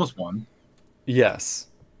think we almost won. Yes.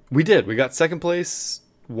 We did. We got second place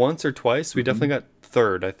once or twice. We definitely got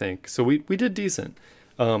third, I think. So we did decent.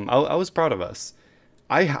 I was proud of us.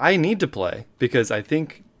 I need to play because I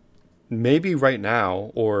think maybe right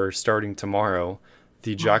now or starting tomorrow,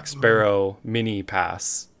 the Jack Sparrow mini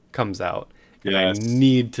pass comes out. And I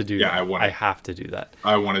need to do that. I have to do that.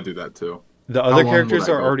 I want to do that too. The other characters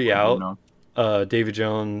are already out. David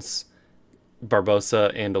Jones,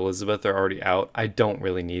 Barbosa, and Elizabeth are already out. I don't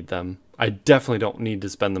really need them. I definitely don't need to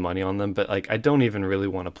spend the money on them, but like I don't even really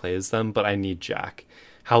want to play as them, but I need Jack.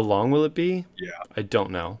 How long will it be? Yeah. I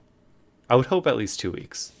don't know. I would hope at least 2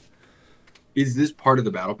 weeks. Is this part of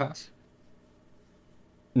the battle pass?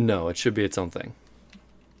 No, it should be its own thing.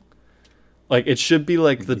 Like it should be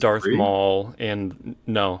like the Darth Maul, and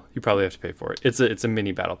no, you probably have to pay for it. It's a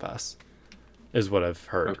mini battle pass, is what I've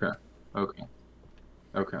heard.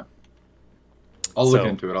 Okay. I'll look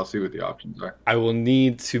into it. I'll see what the options are. I will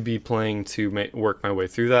need to be playing to work my way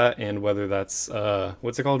through that, and whether that's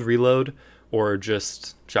what's it called, Reload, or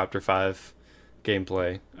just Chapter 5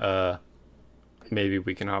 gameplay. Maybe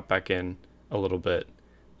we can hop back in a little bit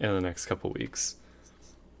in the next couple weeks.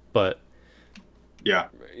 But yeah,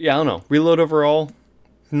 I don't know. Reload overall,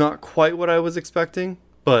 not quite what I was expecting,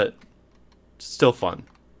 but still fun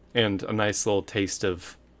and a nice little taste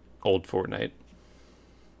of old Fortnite.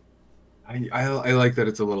 I like that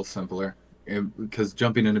it's a little simpler, because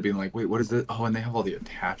jumping into being like, wait, what is it? Oh, and they have all the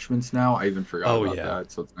attachments now. I even forgot about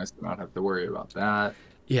that, so it's nice to not have to worry about that.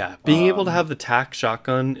 Yeah, being able to have the tac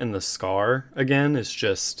shotgun and the SCAR again is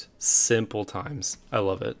just simple times. I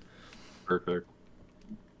love it. Perfect.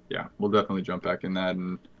 Yeah, we'll definitely jump back in that,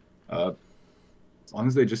 and as long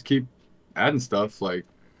as they just keep adding stuff, like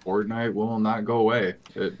Fortnite will not go away.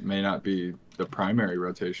 It may not be the primary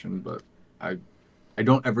rotation, but I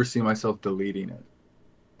don't ever see myself deleting it.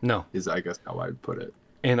 No. Is, I guess, how I'd put it.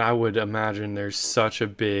 And I would imagine there's such a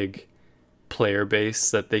big player base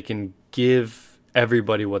that they can give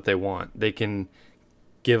everybody what they want. They can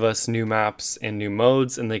give us new maps and new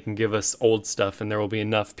modes, and they can give us old stuff, and there will be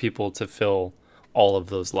enough people to fill all of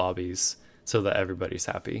those lobbies so that everybody's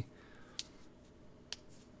happy.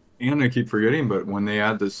 And I keep forgetting, but when they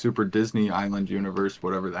add the Super Disney Island universe,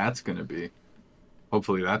 whatever that's going to be,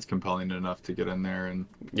 hopefully that's compelling enough to get in there and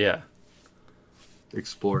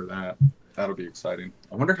explore that. That'll be exciting.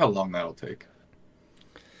 I wonder how long that'll take.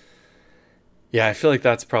 Yeah, I feel like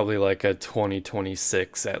that's probably like a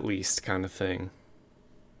 2026 at least kind of thing.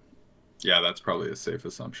 Yeah, that's probably a safe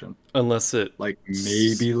assumption. Unless it... like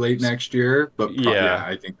maybe late next year, but yeah,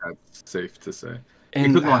 I think that's safe to say.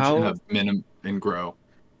 And it could launch in a minimum and grow.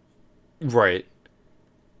 Right.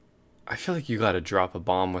 I feel like you got to drop a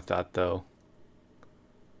bomb with that, though.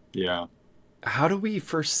 Yeah. How do we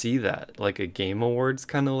first see that? Like a Game Awards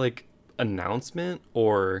kind of like announcement?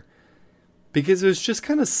 Or... because it was just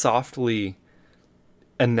kind of softly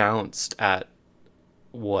announced at...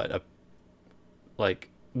 what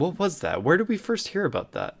was that? Where did we first hear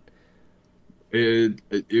about that?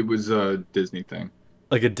 It was a Disney thing.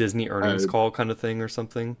 Like a Disney earnings call kind of thing or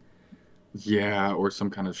something? Yeah, or some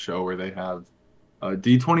kind of show where they have...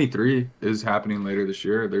 D23 is happening later this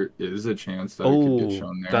year. There is a chance that it could get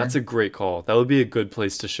shown there. That's a great call. That would be a good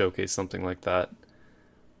place to showcase something like that.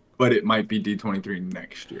 But it might be D23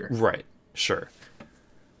 next year. Right. Sure.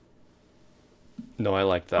 No, I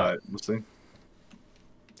like that. But we'll see.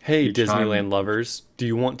 Hey, Disneyland lovers. Do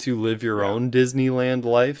you want to live your own Disneyland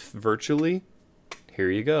life virtually?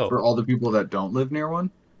 Here you go. For all the people that don't live near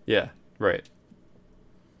one? Yeah, right.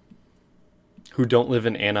 Who don't live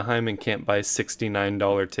in Anaheim and can't buy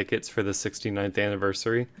 $69 tickets for the 69th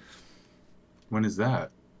anniversary. When is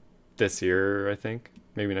that? This year, I think.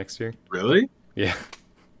 Maybe next year. Really? Yeah.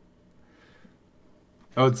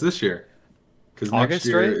 Oh, it's this year. Because August, next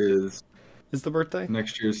year right? Is the birthday?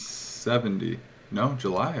 Next year's 70. No,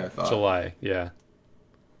 July, I thought. July, yeah.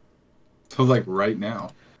 So, like, right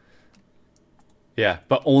now. Yeah,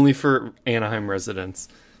 but only for Anaheim residents.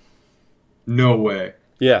 No way.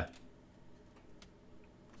 Yeah.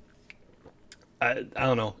 I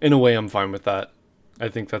don't know. In a way, I'm fine with that. I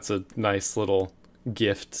think that's a nice little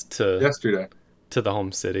gift to yesterday to the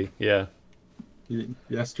home city. Yeah.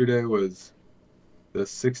 Yesterday was The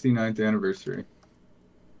 69th anniversary.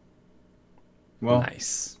 Well,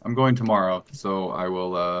 Nice. I'm going tomorrow, so I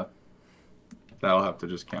will. That'll have to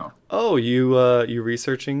just count. Oh, you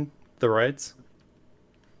researching the rides?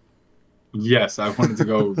 Yes, I wanted to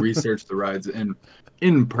go research the rides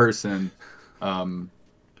in person,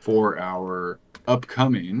 for our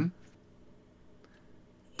upcoming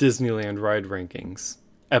Disneyland Ride Rankings,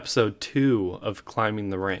 episode 2 of Climbing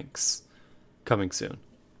the Ranks, coming soon.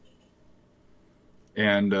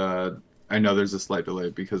 And I know there's a slight delay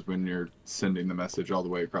because when you're sending the message all the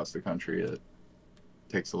way across the country, it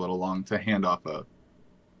takes a little long to hand off a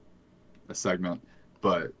segment.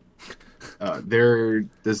 But like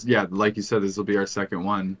you said, this will be our second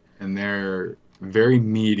one, and they're very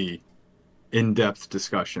meaty, in-depth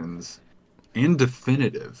discussions and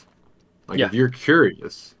definitive. Like if you're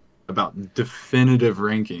curious about definitive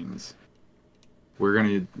rankings, we're going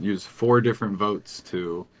to use 4 different votes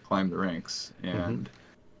to climb the ranks and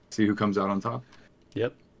see who comes out on top.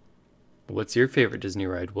 Yep. What's your favorite Disney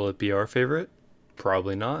ride? Will it be our favorite?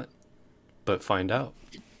 Probably not, but find out.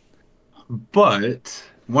 But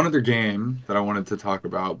one other game that I wanted to talk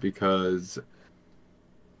about, because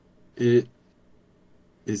it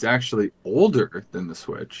is actually older than the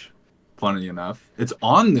Switch, funny enough. It's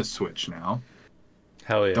on the Switch now.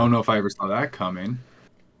 Hell yeah. Don't know if I ever saw that coming.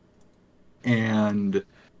 And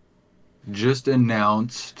just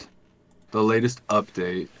announced the latest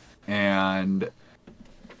update, and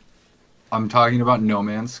I'm talking about No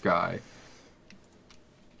Man's Sky.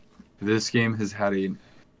 This game has had an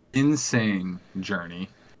insane journey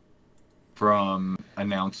from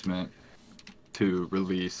announcement to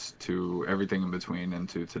release to everything in between and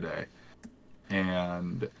to today.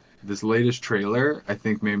 And this latest trailer, I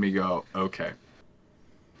think, made me go, okay,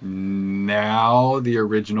 now the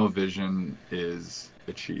original vision is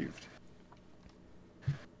achieved.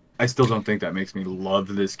 I still don't think that makes me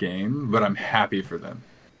love this game, but I'm happy for them.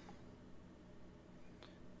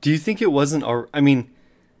 Do you think it wasn't... I mean,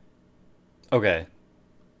 okay.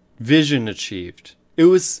 Vision achieved. It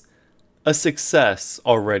was a success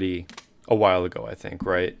already a while ago, I think,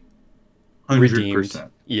 right? 100%. Redeemed.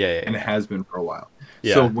 Yeah. And it has been for a while.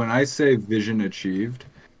 Yeah. So when I say vision achieved,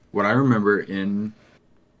 what I remember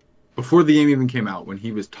before the game even came out, when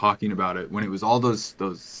he was talking about it, when it was all those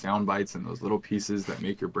sound bites and those little pieces that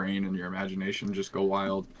make your brain and your imagination just go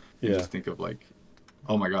wild, you just think of like,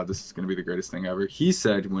 oh my God, this is going to be the greatest thing ever. He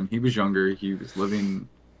said when he was younger, he was living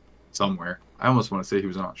somewhere. I almost want to say he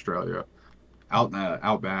was in Australia,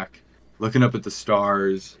 out back, looking up at the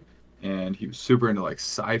stars, and he was super into like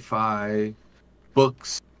sci-fi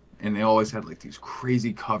books, and they always had like these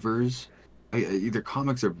crazy covers, either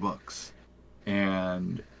comics or books.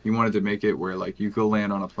 And he wanted to make it where like you go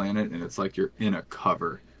land on a planet and it's like you're in a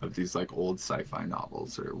cover of these like old sci-fi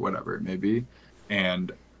novels or whatever it may be.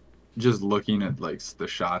 And just looking at like the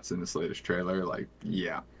shots in this latest trailer, like,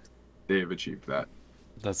 yeah, they have achieved that.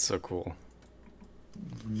 That's so cool.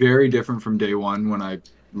 Very different from day one when I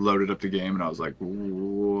loaded up the game and I was like,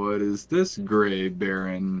 what is this gray,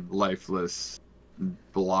 barren, lifeless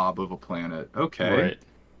blob of a planet? Okay. Right.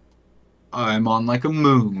 I'm on like a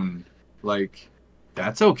moon. Like,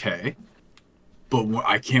 that's okay. But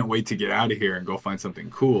I can't wait to get out of here and go find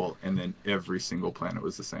something cool. And then every single planet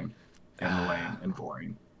was the same. And lame and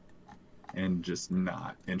boring. And just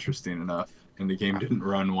not interesting enough. And the game didn't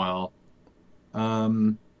run well.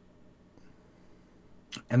 And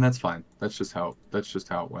that's fine. That's just how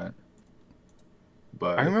it went.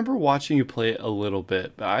 But I remember watching you play it a little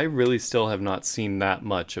bit, but I really still have not seen that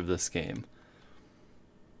much of this game.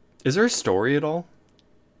 Is there a story at all?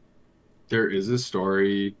 There is a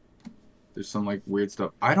story. There's some like weird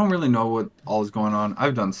stuff. I don't really know what all is going on.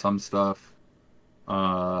 I've done some stuff.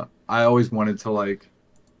 I always wanted to like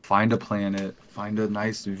find a planet, find a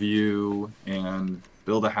nice view, and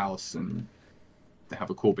build a house and have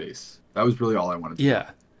a cool base. That was really all I wanted to do.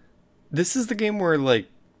 This is the game where like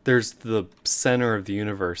there's the center of the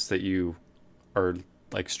universe that you are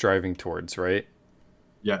like striving towards, right?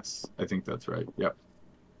 Yes, I think that's right. Yep.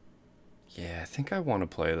 Yeah, I think I want to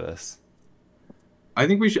play this. I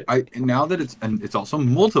think we should. Now that it's also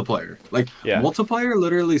multiplayer. Like multiplayer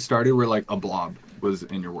literally started where like a blob was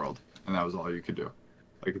in your world, and that was all you could do.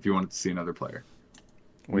 Like if you wanted to see another player.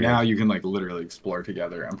 Weird. Now you can like literally explore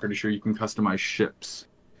together. I'm pretty sure you can customize ships.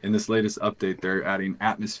 In this latest update, they're adding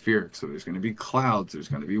atmospheric, so there's going to be clouds, there's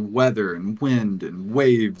going to be weather and wind and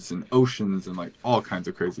waves and oceans and like all kinds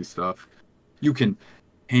of crazy stuff. You can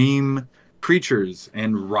tame creatures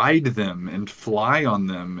and ride them and fly on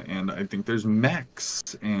them, and I think there's mechs,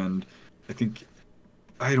 and I think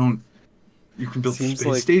you can build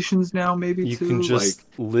space stations now maybe you too. You can just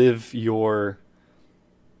live your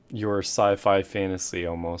your sci-fi fantasy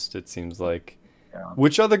almost, it seems like. Yeah.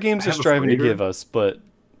 Which other games are striving to freighter. give us, but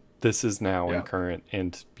this is now and current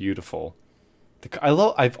and beautiful.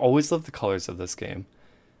 I've always loved the colors of this game.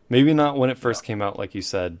 Maybe not when it first came out, like you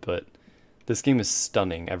said, but this game is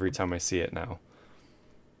stunning every time I see it now.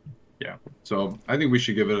 Yeah. So I think we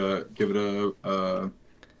should give it a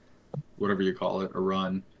whatever you call it, a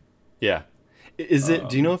run. Yeah. Is it?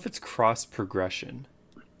 Do you know if it's cross progression?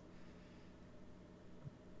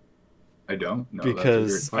 I don't know.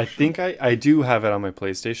 Because I think I do have it on my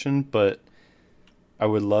PlayStation, but I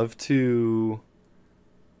would love to.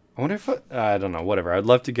 I wonder if I don't know. Whatever. I'd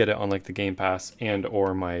love to get it on like the Game Pass and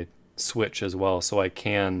or my Switch as well, so I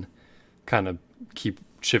can kind of keep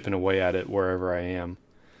chipping away at it wherever I am.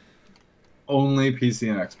 Only PC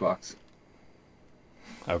and Xbox.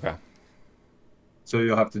 Okay. So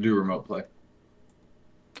you'll have to do remote play.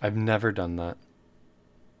 I've never done that.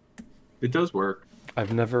 It does work.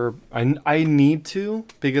 I've never. I need to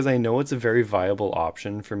because I know it's a very viable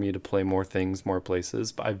option for me to play more things, more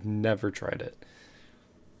places, but I've never tried it.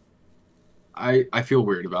 I feel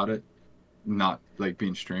weird about it, not like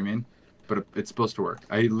being streaming, but it's supposed to work.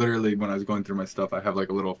 I literally, when I was going through my stuff, I have like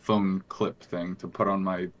a little phone clip thing to put on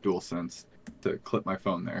my DualSense to clip my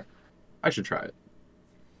phone there. I should try it.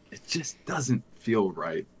 It just doesn't feel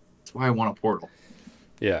right. That's why I want a Portal.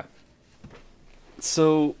 Yeah.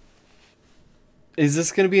 So, is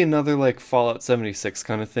this going to be another like Fallout 76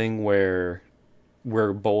 kind of thing where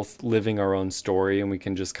we're both living our own story and we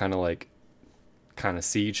can just kind of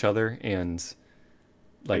see each other and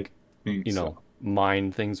like, you know,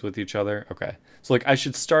 mine things with each other? Okay. So like I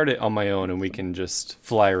should start it on my own and we can just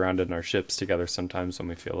fly around in our ships together sometimes when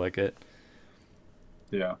we feel like it.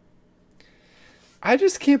 Yeah. I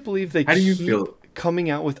just can't believe they How do you keep feel coming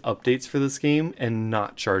out with updates for this game and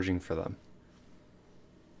not charging for them.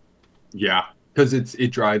 Yeah, because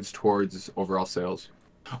it drives towards overall sales.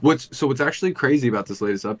 What's actually crazy about this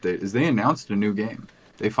latest update is they announced a new game.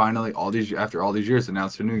 They finally after all these years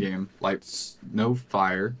announced a new game, like no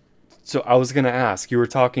fire. So I was gonna ask, you were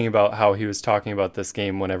talking about how he was talking about this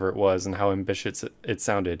game whenever it was and how ambitious it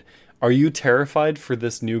sounded. Are you terrified for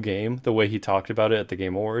this new game the way he talked about it at the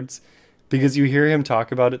Game Awards? Because you hear him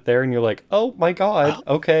talk about it there and you're like, oh my god,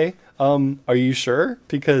 okay. Are you sure?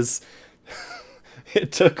 Because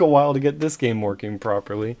it took a while to get this game working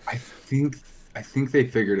properly. I think they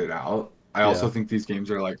figured it out. I also think these games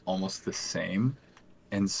are like almost the same.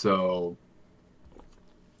 And so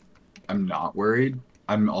I'm not worried.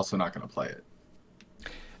 I'm also not going to play it.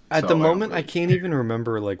 At the moment, I can't even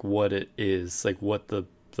remember like what it is, like what the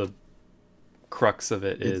crux of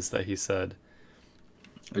it is that he said.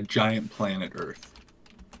 A giant planet Earth.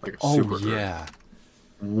 Like a super Earth. Yeah.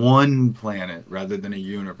 One planet rather than a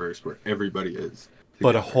universe where everybody is together.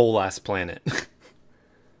 But a whole ass planet.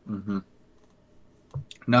 Mm-hmm.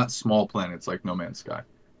 Not small planets like No Man's Sky.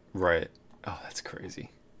 Right. Oh, that's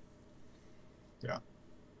crazy. Yeah.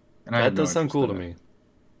 And that does sound cool to me.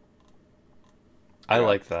 I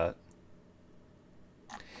like that.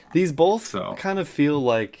 These both kind of feel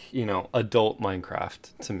like, you know, adult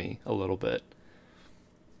Minecraft to me a little bit.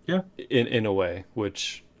 Yeah. In a way,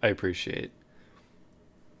 which I appreciate.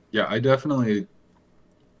 Yeah, I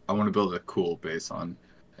want to build a cool base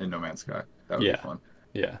in No Man's Sky. That would be fun.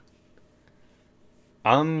 Yeah.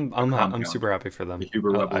 I'm super happy for them. The Huber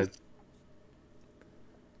Rebels.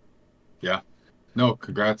 Yeah. No,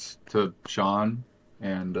 congrats to Sean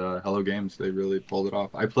and Hello Games. They really pulled it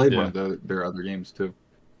off. I played one of their other games too.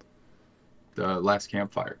 The Last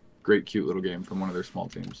Campfire. Great, cute little game from one of their small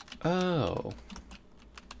teams. Oh.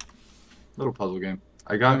 Little puzzle game.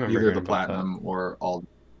 I got either the platinum or all.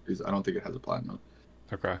 I don't think it has a platinum.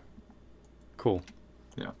 Okay. Cool.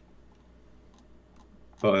 Yeah.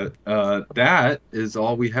 But that is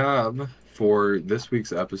all we have for this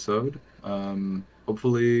week's episode.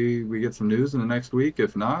 Hopefully we get some news in the next week.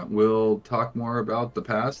 If not, we'll talk more about the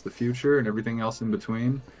past, the future, and everything else in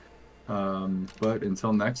between. But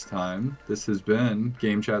until next time, this has been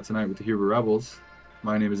Game Chat Tonight with the Huber Rebels.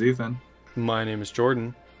 My name is Ethan. My name is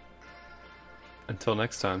Jordan. Until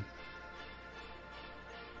next time.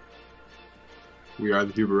 We are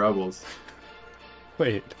the Huber Rebels.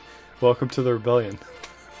 Wait. Welcome to the rebellion.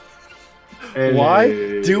 Hey.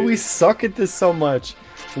 Why do we suck at this so much?